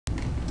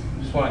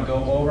just want to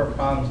go over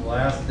problems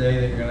last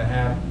day that you're going to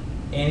have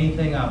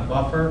anything on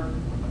buffer,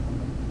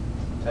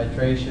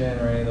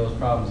 titration, or any of those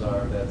problems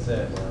are. That's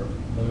it. We're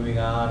moving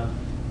on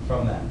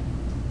from that.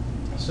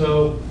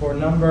 So for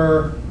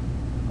number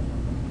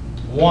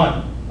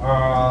 1,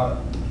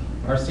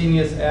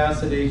 arsenious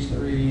acid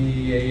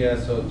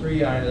H3ASO3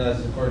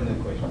 ionizes according to the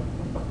equation.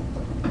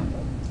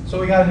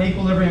 So we got an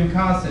equilibrium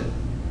constant,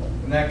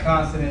 and that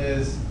constant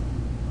is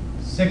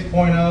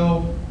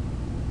 6.0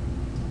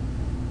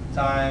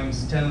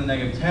 times 10 to the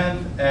negative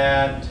 10th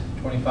at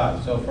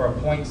 25. So for a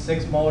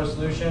 0.6 molar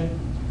solution,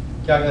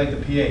 calculate the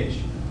pH.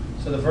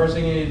 So the first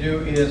thing you need to do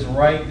is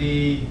write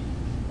the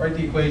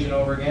equation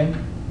over again,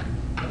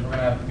 because we're going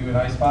to have to do an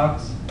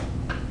icebox.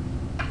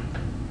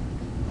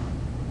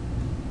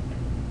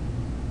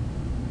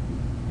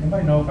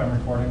 Anybody know if I'm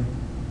recording?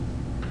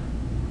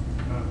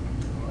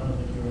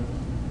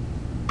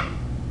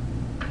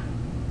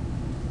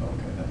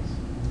 Okay, thanks.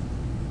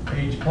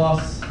 H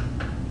plus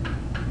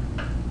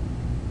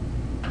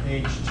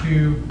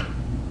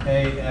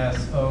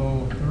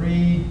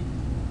H2ASO3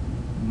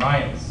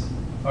 minus.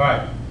 All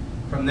right.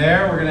 From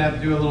there, we're going to have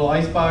to do a little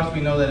icebox. We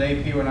know that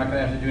AP, we're not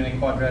going to have to do any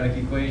quadratic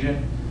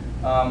equation.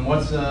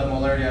 What's the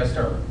molarity I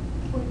start with?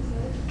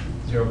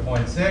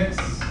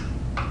 0.6.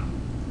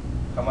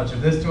 How much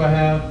of this do I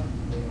have?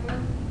 0.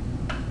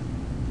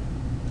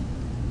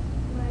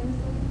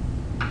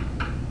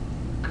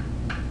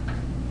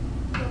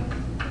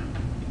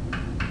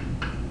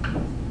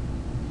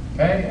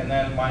 Okay, and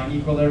then my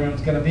equilibrium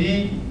is going to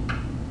be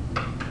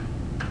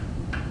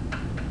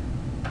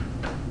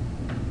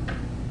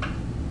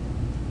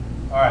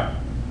all right.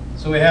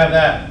 So we have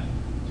that.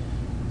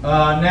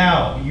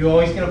 Now, you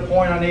always get a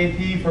point on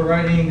AP for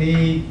writing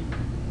the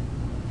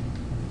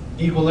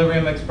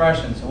equilibrium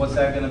expression. So what's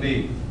that going to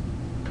be?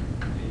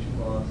 H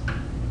plus.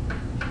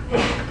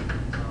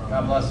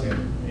 God bless you.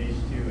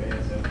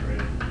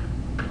 H2ASO3.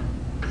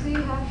 So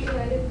you have to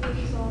write it for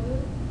the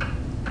solvent?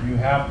 You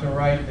have to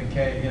write the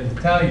K, to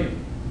tell you.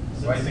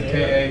 Write the Ka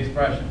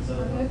expression. I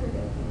forget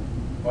that.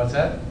 What's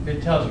that?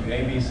 It tells you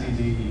A, B, C,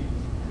 D, E.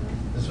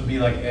 This would be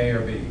like A or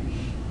B.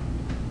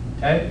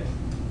 Okay?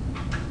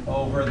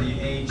 Over the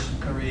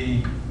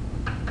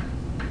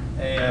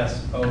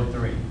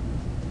H3ASO3.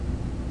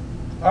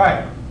 All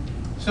right.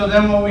 So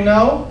then what we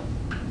know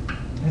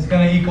is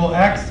going to equal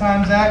X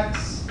times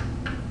X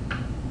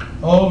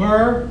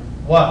over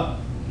what?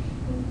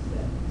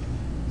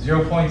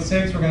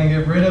 0.6. We're going to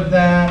get rid of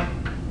that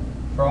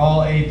for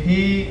all AP,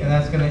 and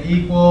that's going to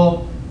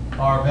equal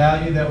our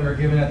value that we were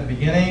given at the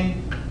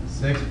beginning,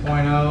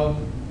 6.0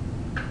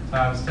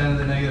 times 10 to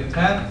the negative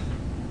 10th.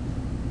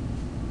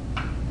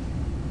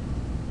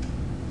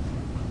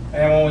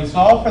 And when we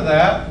solve for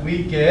that,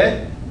 we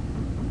get,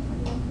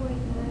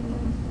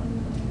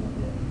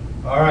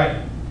 1.9. all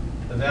right,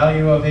 the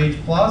value of H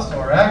plus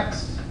or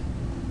X,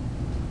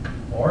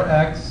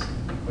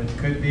 which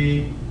could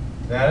be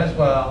that as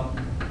well,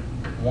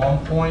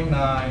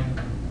 1.9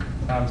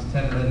 times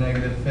 10 to the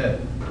negative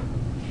 5th.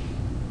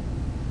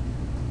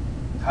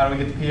 How do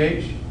we get the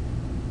pH?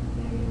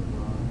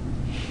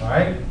 All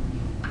right,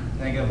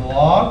 negative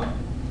log.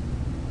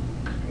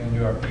 We're going to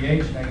do our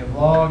pH, negative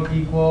log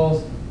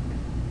equals,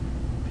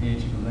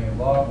 pH equals negative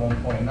log,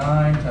 1.9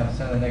 times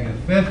 10 to the negative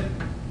 5th.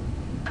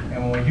 And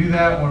when we do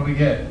that, what do we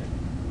get?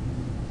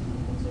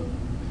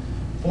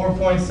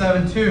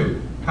 4.72.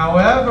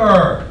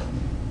 However,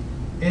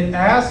 it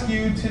asks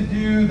you to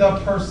do the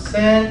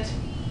percent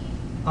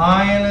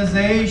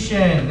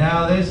ionization.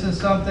 Now, this is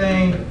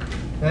something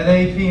that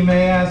AP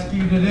may ask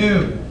you to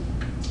do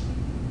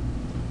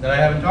that I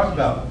haven't talked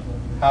about.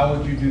 How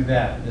would you do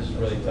that? This is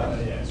really tough.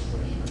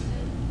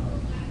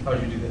 How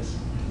would you do this?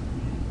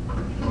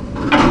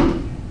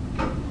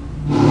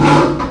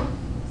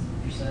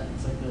 Percent,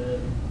 it's like the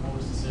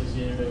most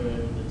associated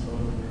with the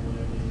total or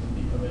whatever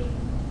of it.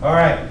 All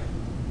right.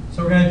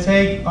 So we're going to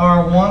take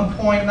our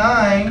 1.9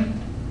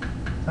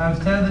 times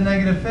 10 to the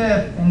negative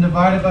 5th and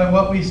divide it by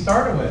what we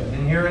started with.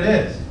 And here it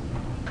is.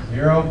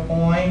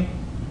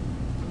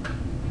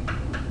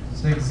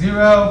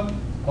 0.60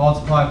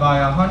 multiplied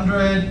by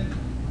 100.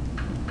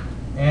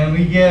 And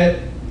we get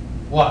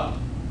what?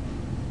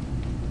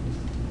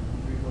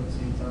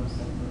 3.2 times 10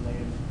 to the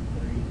negative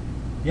 3.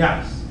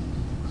 Yes.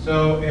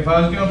 So if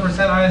I was doing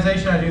percent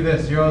ionization, I'd do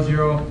this,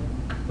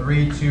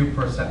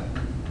 0.0032%.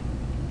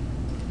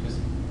 Just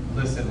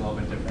list it a little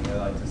bit differently. I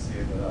like to see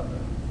it without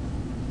that.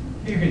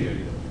 You can do it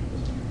either way.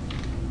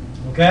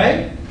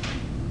 Okay?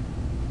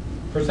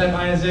 Percent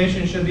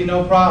ionization should be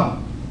no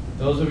problem.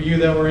 Those of you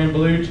that were in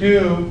blue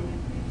 2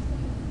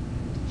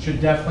 should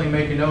definitely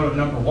make a note of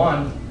number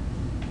 1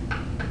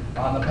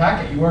 on the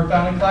packet you worked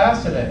on in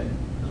class today,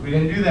 because we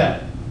didn't do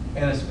that.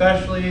 And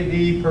especially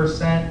the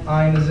percent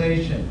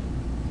ionization.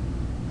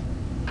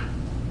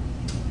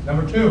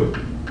 Number 2.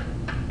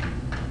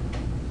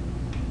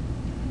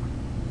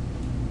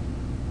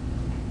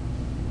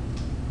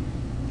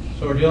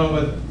 So we're dealing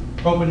with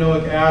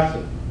propanoic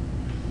acid.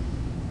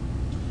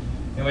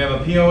 And we have a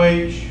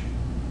POH,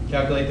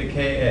 calculate the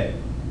Ka.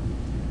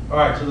 All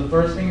right, so the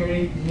first thing you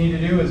need to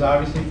do is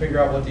obviously figure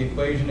out what the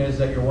equation is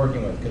that you're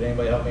working with. Could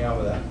anybody help me out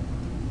with that?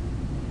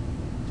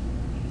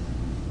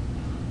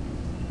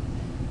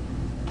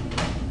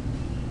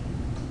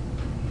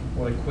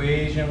 What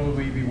equation would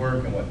we be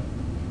working with?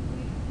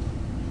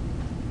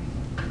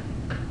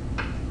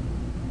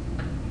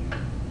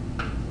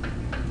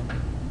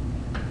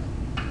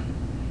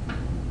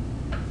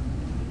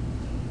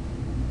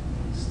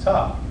 It's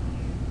tough.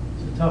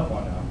 It's a tough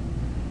one now.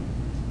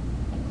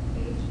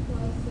 H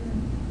plus and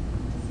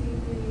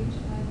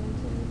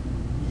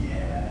C3H5O2.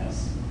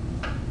 Yes.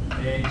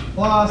 H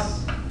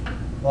plus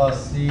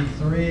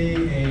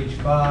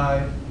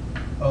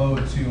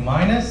C3H5O2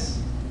 minus.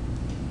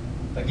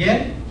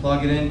 Again,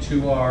 plug it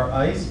into our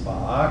ice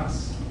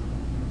box.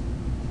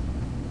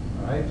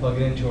 All right, plug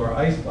it into our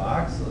ice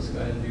box. Let's go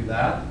ahead and do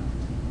that.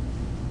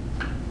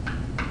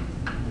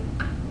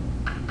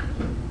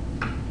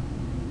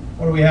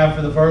 What do we have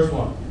for the first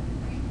one?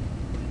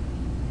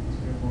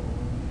 0.1.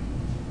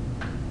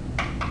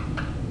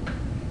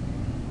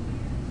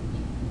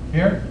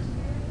 Here?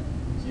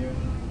 0.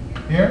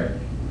 Here?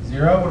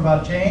 0. What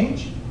about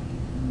change?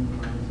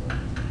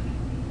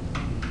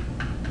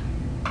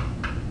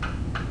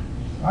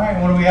 All right,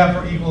 and what do we have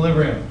for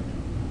equilibrium?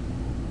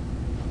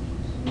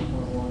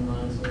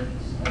 0.196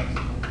 x.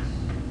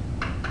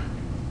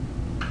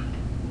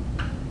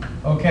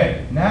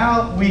 Okay,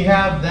 now we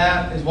have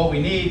that is what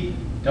we need.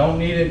 Don't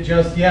need it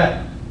just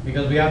yet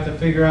because we have to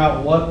figure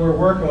out what we're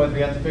working with.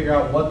 We have to figure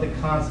out what the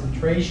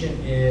concentration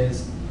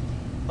is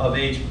of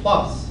H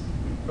plus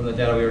from the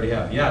data we already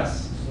have.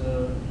 Yes?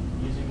 So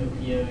using the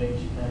pOH,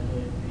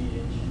 calculate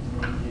pH,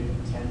 and then do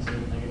 10 to the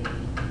negative.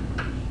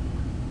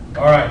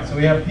 All right, so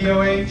we have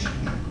pOH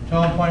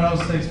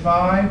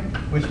 12.065,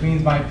 which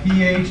means my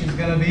pH is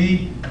going to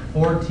be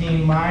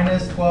 14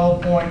 minus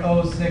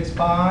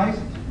 12.065,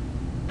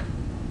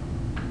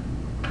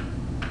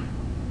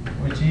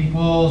 which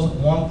equals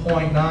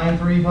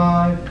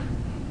 1.935.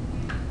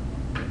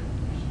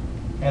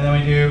 And then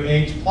we do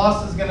H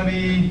plus is going to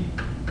be,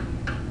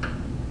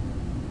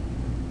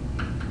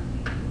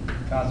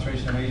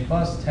 concentration of H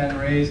plus, 10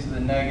 raised to the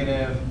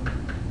negative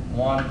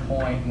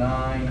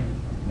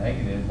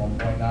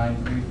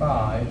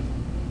 1.935.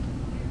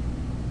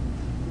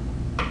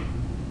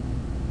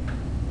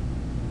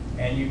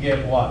 And you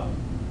get what?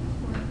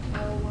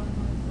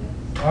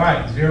 L116. All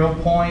right,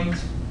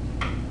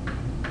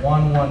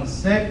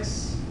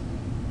 0.116,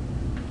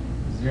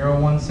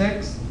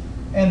 0.16.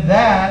 And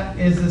that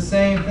is the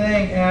same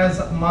thing as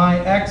my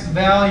X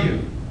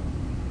value.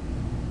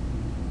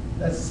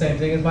 That's the same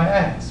thing as my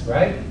X,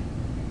 right?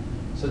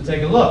 So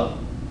take a look.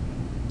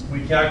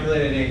 We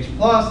calculated H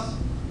plus.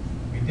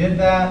 We did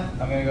that.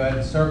 I'm going to go ahead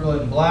and circle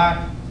it in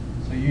black.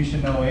 So you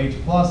should know H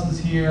plus is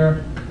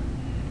here.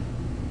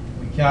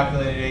 We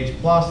calculated H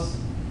plus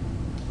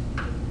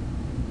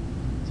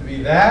to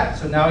be that.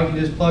 So now we can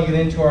just plug it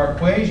into our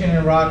equation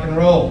and rock and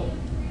roll.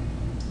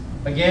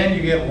 Again,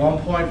 you get 1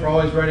 point for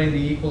always writing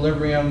the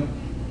equilibrium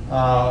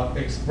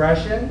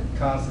expression,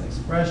 constant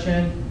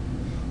expression,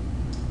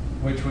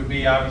 which would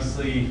be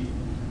obviously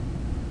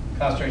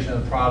concentration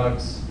of the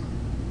products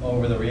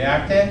over the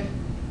reactant.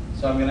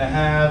 So I'm going to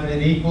have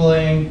it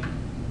equaling,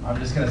 I'm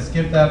just going to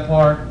skip that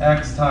part,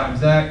 X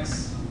times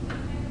X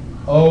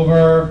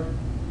over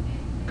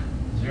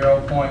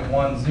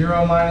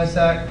 0.10 minus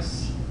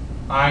X.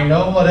 I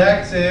know what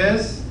X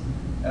is,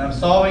 and I'm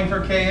solving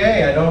for Ka.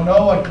 I don't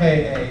know what Ka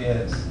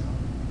is.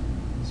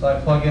 So I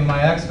plug in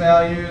my X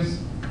values,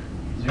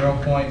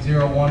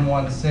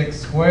 0.0116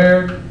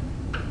 squared,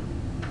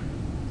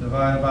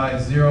 divided by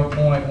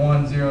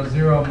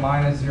 0.100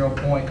 minus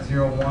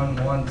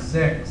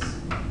 0.0116.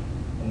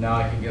 And now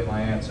I can get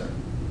my answer.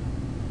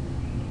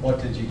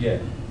 What did you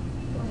get?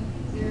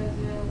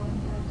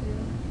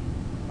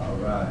 0.00152. All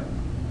right.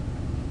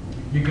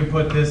 You can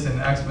put this in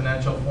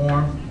exponential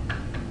form.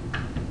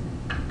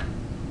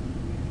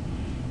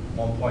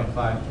 1.53,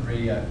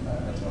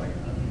 that's what I got.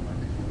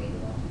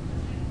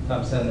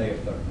 Times 10 to the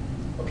negative third.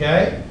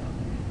 Okay?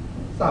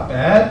 It's not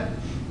bad.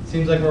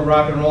 Seems like we're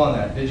rock and roll on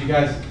that. Did you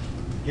guys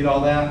get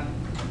all that?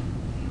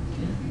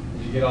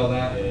 Did you get all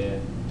that? Yeah.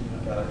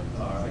 Got it.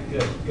 All right,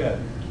 good, good,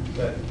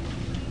 good.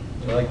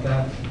 You like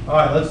that? All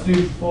right, let's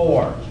do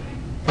 4.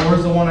 4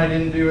 is the one I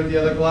didn't do at the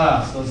other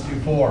class. Let's do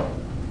 4.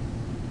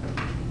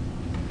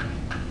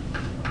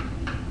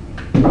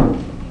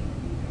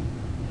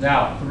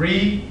 Now,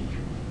 3,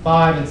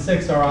 5, and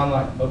 6 are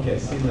online. Okay,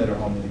 see you later,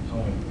 homie.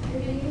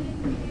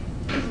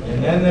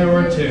 And then there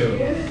were 2.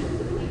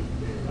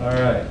 All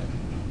right.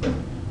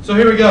 So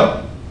here we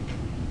go.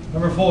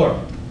 Number 4.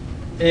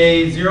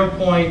 A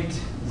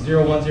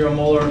 0.010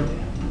 molar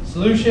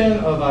solution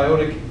of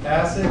iodic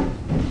acid,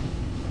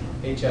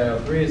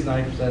 HiO3, is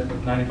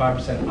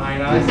 95%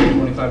 ionized at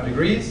 25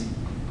 degrees.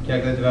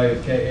 Calculate the value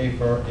of Ka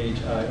for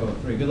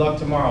HiO3. Good luck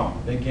tomorrow.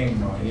 Big game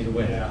tomorrow. You need to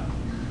win. Yeah.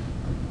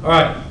 All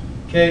right.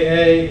 Ka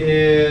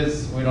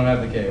is, we don't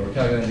have the Ka. We're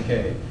calculating the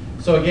Ka.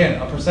 So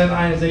again, a percent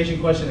ionization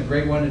question, a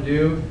great one to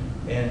do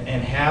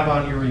and have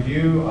on your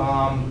review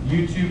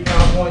YouTube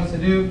PowerPoints to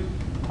do.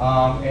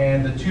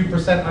 And the 2%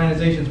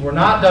 ionizations were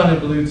not done in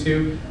blue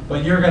 2,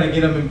 but you're going to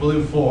get them in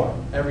blue 4.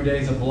 Every day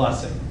is a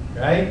blessing,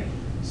 right?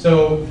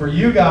 So for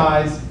you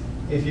guys,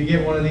 if you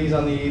get one of these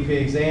on the AP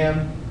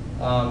exam,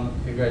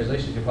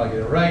 congratulations, you'll probably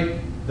get it right.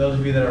 Those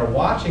of you that are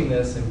watching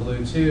this in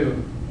blue 2,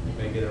 you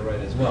may get it right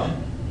as well.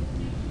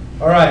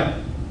 All right.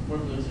 We're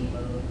blue too,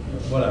 by the way.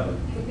 Whatever.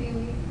 It'll be a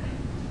week.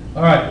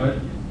 All right, but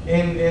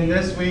in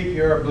this week,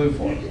 you're a blue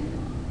 4.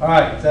 All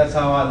right, that's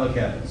how I look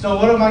at it. So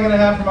what am I going to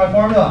have for my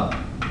formula?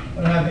 I'm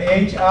going to have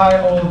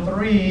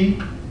HiO3.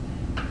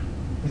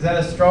 Is that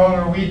a strong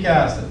or weak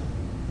acid?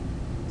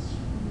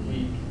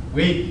 Weak.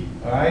 Weak.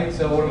 All right,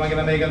 so what am I going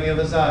to make on the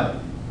other side?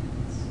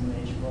 Some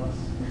H plus.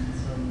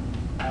 Some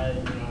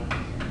iodine.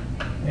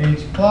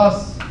 H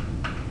plus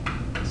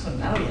So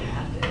now you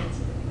have to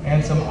answer.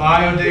 and some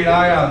iodate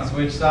ions,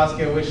 which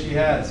Saskia wished she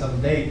had,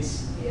 some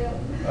dates. Yep.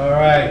 All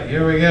right,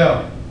 here we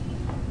go.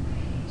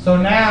 So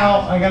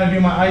now I got to do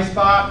my ice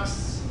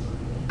box.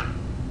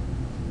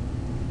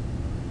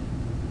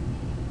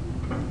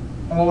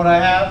 And what would I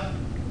have?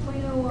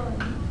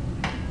 0.01.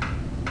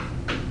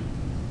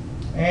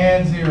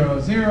 And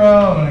 0, 0.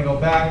 I'm going to go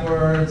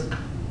backwards.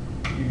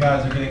 You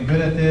guys are getting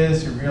good at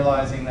this. You're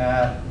realizing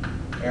that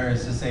there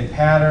is just a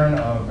pattern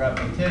of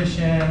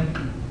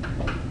repetition.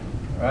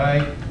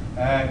 Right?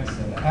 X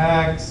and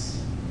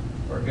X.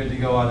 We're good to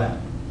go on that.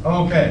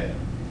 Okay.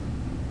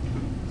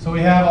 So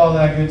we have all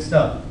that good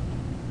stuff.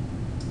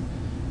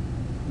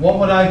 What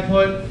would I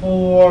put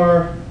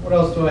for, what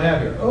else do I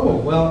have here? Oh,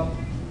 well,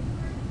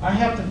 I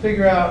have to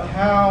figure out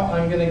how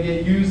I'm going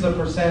to use the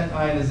percent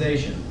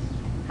ionization.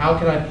 How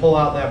can I pull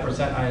out that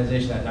percent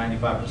ionization at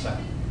 95%?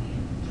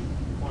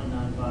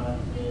 0.95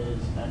 is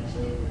X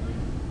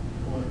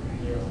over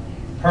 0.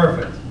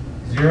 Perfect.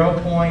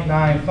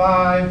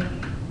 0.95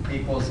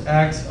 equals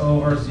X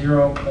over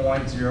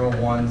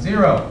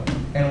 0.010.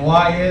 And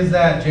why is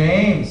that,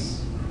 James?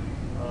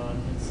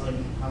 It's like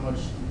how much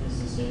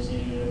is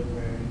associated over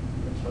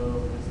the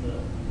total is the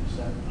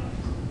percent.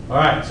 All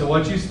right, so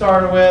what you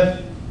started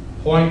with,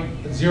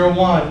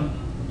 0.01,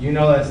 you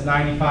know that's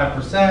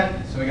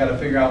 95%, so we got to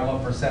figure out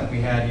what percent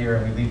we had here,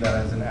 and we leave that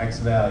as an X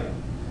value.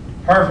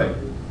 Perfect.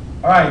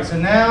 All right, so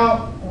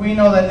now we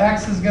know that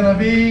X is going to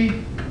be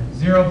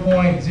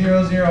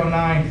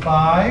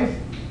 0.0095,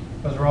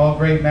 because we're all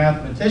great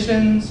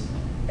mathematicians,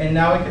 and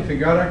now we can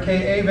figure out our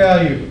Ka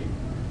value.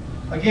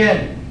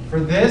 Again, for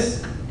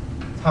this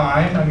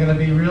time, I'm going to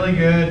be really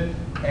good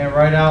and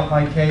write out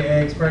my Ka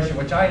expression,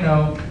 which I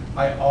know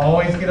I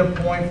always get a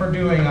point for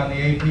doing on the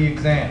AP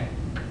exam.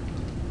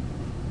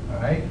 All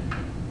right?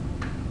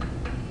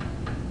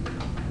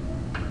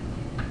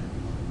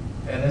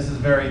 And this is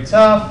very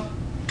tough,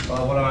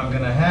 but what am I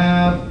going to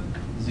have?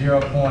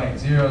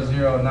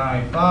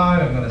 0.0095.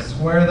 I'm going to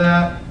square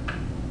that,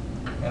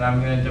 and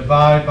I'm going to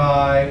divide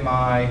by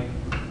my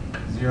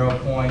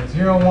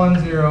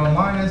 0.010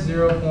 minus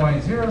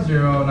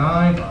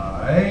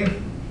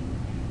 0.0095,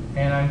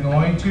 and I'm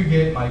going to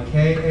get my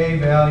Ka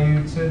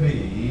value to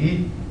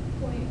be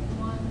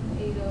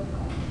 0.1805.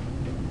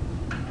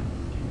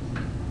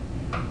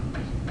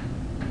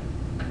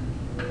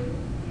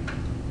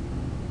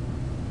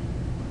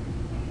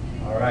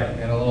 all right,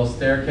 and a little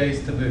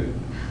staircase to boot.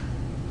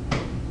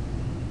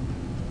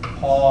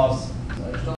 Pause.